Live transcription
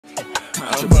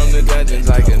I'm from the dungeons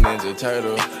like a ninja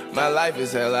turtle. My life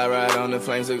is hell, I ride on the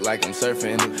flames, look like I'm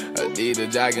surfing.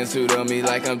 Adidas jogging suit on me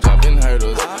like I'm jumping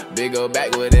hurdles. Big old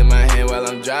backwood in my hand while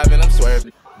I'm driving, I'm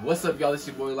swerving. What's up, y'all? It's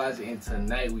your boy Elijah, and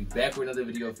tonight we back with another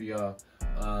video for y'all.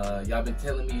 Y'all been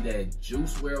telling me that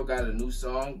Juice WRLD got a new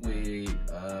song with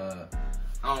I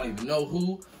don't even know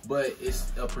who, but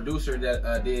it's a producer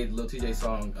that did Lil TJ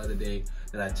song the other day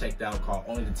that I checked out called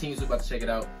Only the Teens. We're about to check it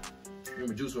out.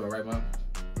 Remember Juice WRLD, right, Mom?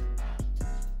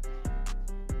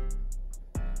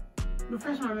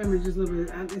 Refresh my memory just a little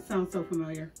bit. It sounds so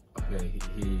familiar. Okay,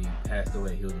 he passed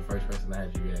away. He was the first person I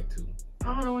had you react to.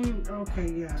 I don't know when you.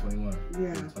 Okay, yeah. 21.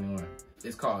 Yeah. 21.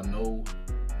 It's called No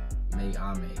Me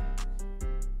Ame.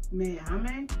 Me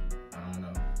Ame? I don't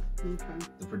know. Okay.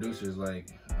 The producer is like,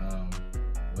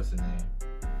 what's his name?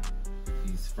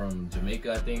 He's from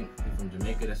Jamaica, I think. He's from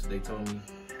Jamaica. That's what they told me.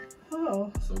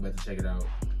 Oh. So we're about to check it out.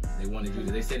 They wanted you.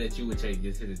 They said that you would check.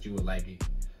 They said that you would like it.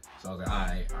 So I was like, all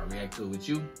right, I'll react to it with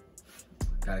you.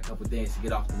 Got a couple things to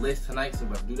get off the list tonight, so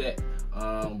I'm about to do that.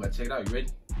 But check it out. You ready?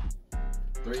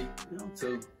 3,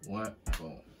 2, 1,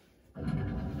 boom.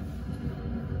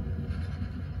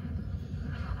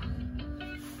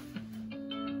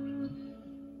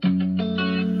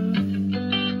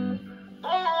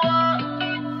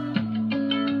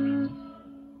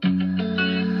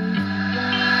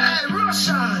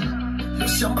 Rvssian. Yo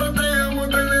siempre te amo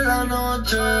desde la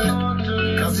noche,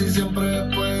 casi siempre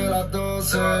después de las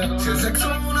 12. Si el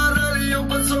sexo es una religión,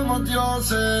 pues somos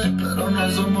dioses, pero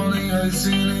no somos ni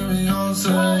Rvssian ni Beyoncé.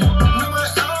 No me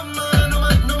ames, no me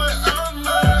ames,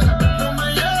 no me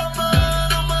llames,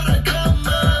 no me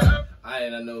reclames.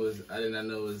 I did not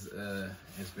know it was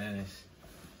in Spanish.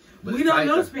 But We don't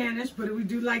know Spanish, but we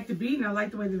do like the beat, and I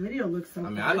like the way the video looks. So I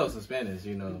mean, I know some Spanish,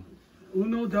 you know.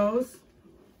 Uno, dos.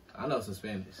 I know some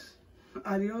Spanish.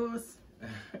 Adios.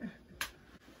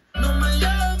 No me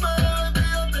llames, que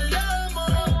yo te llamo,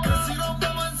 que si nos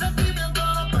vemos en sentimiento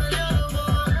nos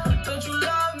peleamos. Don't you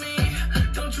love me?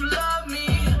 Don't you love me?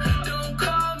 Don't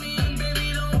call me,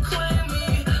 baby, don't claim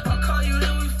me. I'll call you,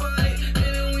 then we fight, and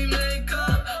then we make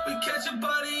up. We catch a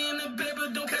body in the bed,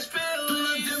 but don't catch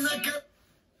feelings.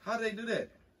 How did they do that?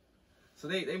 So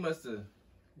they must have.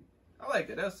 I like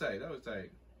that. That was tight. That was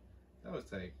tight. That was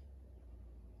tight.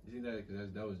 You see that?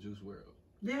 Because that was Juice WRLD.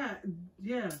 Yeah,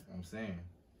 yeah. I'm saying.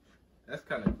 That's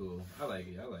kind of cool. I like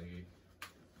it. I like it.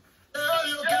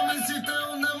 Odio que me hiciste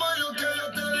un demonio, que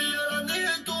yo te di el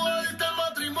anillo y tú valiste el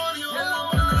matrimonio. Y en la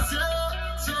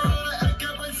amanecida, siempre es el que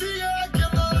persigue a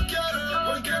quien no lo quiere,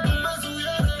 porque tú me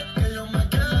sugieres que yo me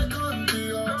quede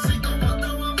contigo. Si como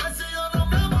tú me si yo no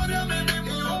me morí a mí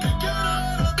mismo, y lo que quiero es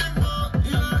erotismo. Y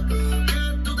ver que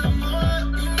tú te mueves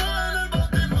y no en el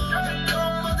bautismo. Yo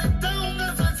me diste un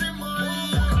exorcismo.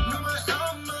 No me ames, no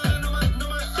me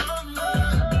ames,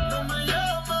 no me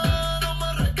llames, no me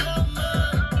reclames.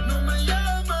 No me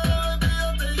llames, que yo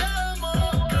te llamo,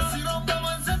 que si nos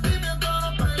vemos en sentimiento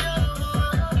nos peleamos.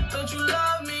 Don't you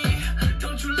love me?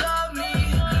 Don't you love me?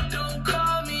 Don't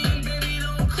call me, baby,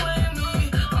 don't claim me.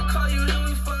 I'll call you, then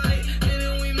we fight, and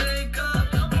then we make up.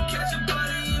 We catch a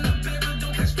body in the bed, but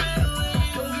don't catch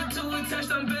feelings. Don't get too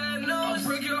attached, I'm bad, no. I'll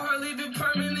break your heart, leave it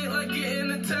permanent like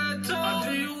getting a tattoo. I'll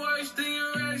do you worse than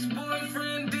your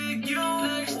ex-boyfriend did you.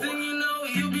 Next thing you know,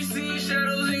 you'll be seeing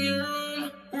shadows in your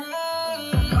room.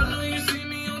 I know you see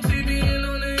me on TV and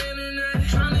on the internet,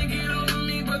 trying to get over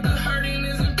me, but the hurting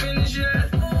isn't finished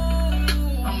yet.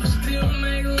 I'ma still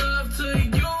make love to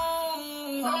you.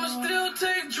 I'ma still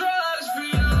take drugs for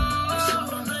you.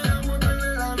 Siempre te llamo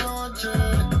desde la noche,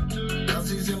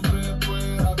 casi siempre después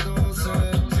de las 12.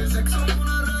 Si el sexo es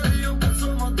una religión, pues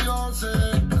somos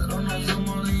dioses, pero no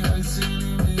somos ni Rvssian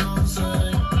ni Beyoncé. No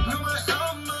me ames,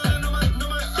 no me ames,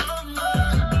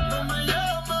 no me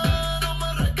llames, no me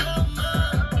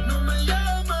reclames. No me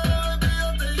llames, que yo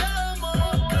te llamo,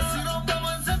 que si nos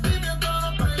vemos en sentimiento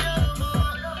nos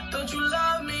peleamos. Don't you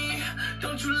love me?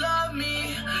 Don't you love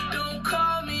me? Don't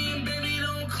call me, baby,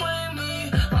 don't claim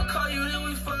me. I'll call you, then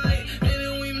we fight, and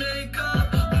then we make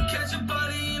up. We catch a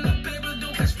body in the bed, but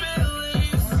don't catch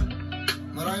feelings.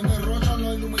 Mira, ahí me rochan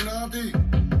los Illuminati.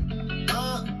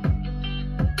 Ah,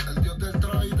 el dios del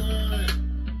traidor.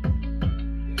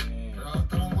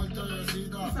 Hasta la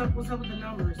muertecita. What's up with the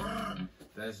numbers?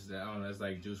 That's I don't know. That's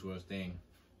like Juice WRLD's thing.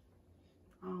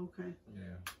 Oh, okay.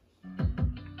 Yeah.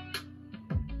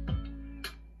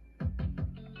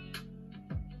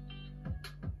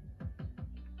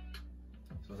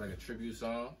 So it's like a tribute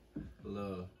song. A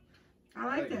little. I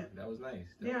like it. That was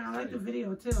nice. Yeah, I like the tight.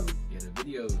 video too. Yeah,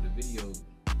 the video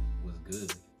was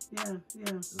good. Yeah, yeah.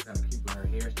 It was kind of cute when her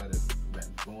hair started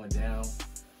going down,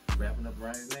 wrapping up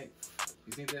around his neck.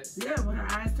 You see that? Yeah, when her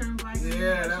eyes turn black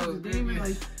Yeah, that was demon.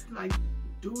 Like,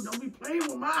 dude, don't be playing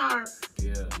with my heart.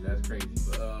 Yeah, that's crazy.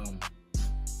 But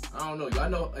I don't know. Y'all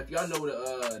know if y'all know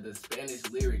the Spanish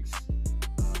lyrics.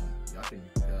 Y'all can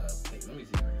let me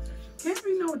see if I can search it. Can't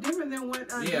be no different than what.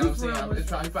 Yeah, I'm saying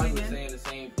he probably was saying the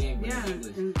same thing, but in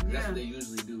English. That's what they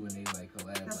usually do when they like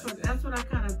collab. That's what I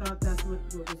kind of thought. That's what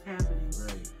was happening.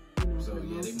 Right. You know, so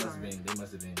yeah, they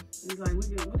must have been. He's like, what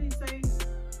did he say?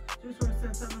 Juice WRLD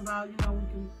said something about, you know,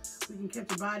 we can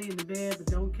catch a body in the bed, but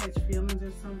don't catch feelings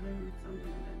or something of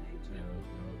that nature.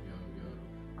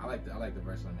 Yo. I like the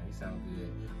verse on that. He sounds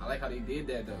good. I like how they did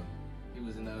that though. He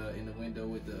was in the window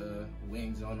with the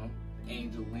wings on him,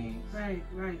 angel wings.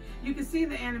 Right. You can see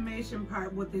the animation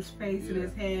part with his face and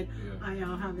his head.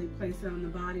 Yeah. How they placed it on the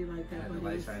body like that. But the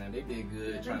lights shining. They did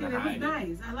good. Trying to it hide was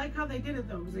nice. I like how they did it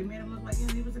though, because they made him look like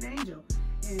he was an angel.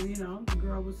 And you know, the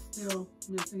girl was still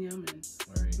missing him and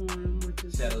going him with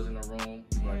his shadows in the room.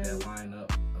 You brought that line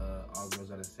up. All girls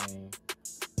are the same.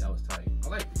 That was tight. I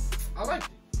liked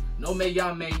it. No may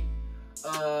y'all may.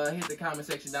 Hit the comment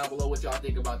section down below what y'all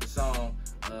think about the song.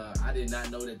 I did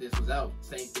not know that this was out.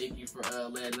 Saint, thank you for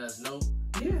letting us know.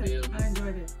 Yeah, I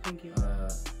enjoyed it. Thank you.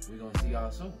 We're gonna see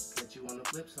y'all soon. Catch you on the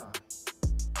flip side.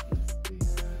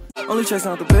 Peace. Only chasing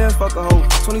out the bed, fuck a hoe.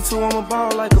 22 on my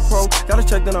ball like a pro. Gotta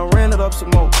check, then I ran it up some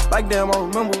more. Like damn, I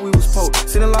remember we was po.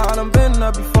 Sitting loud, I done been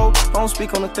there before. I don't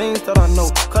speak on the things that I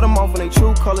know. Cut them off when they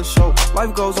true colors show.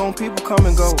 Life goes on, people come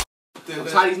and go. I'm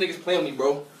tired of these niggas playing with me,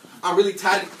 bro. I'm really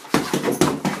tired.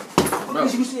 Bro,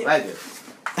 like it.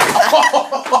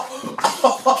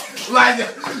 Like it.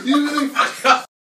 You really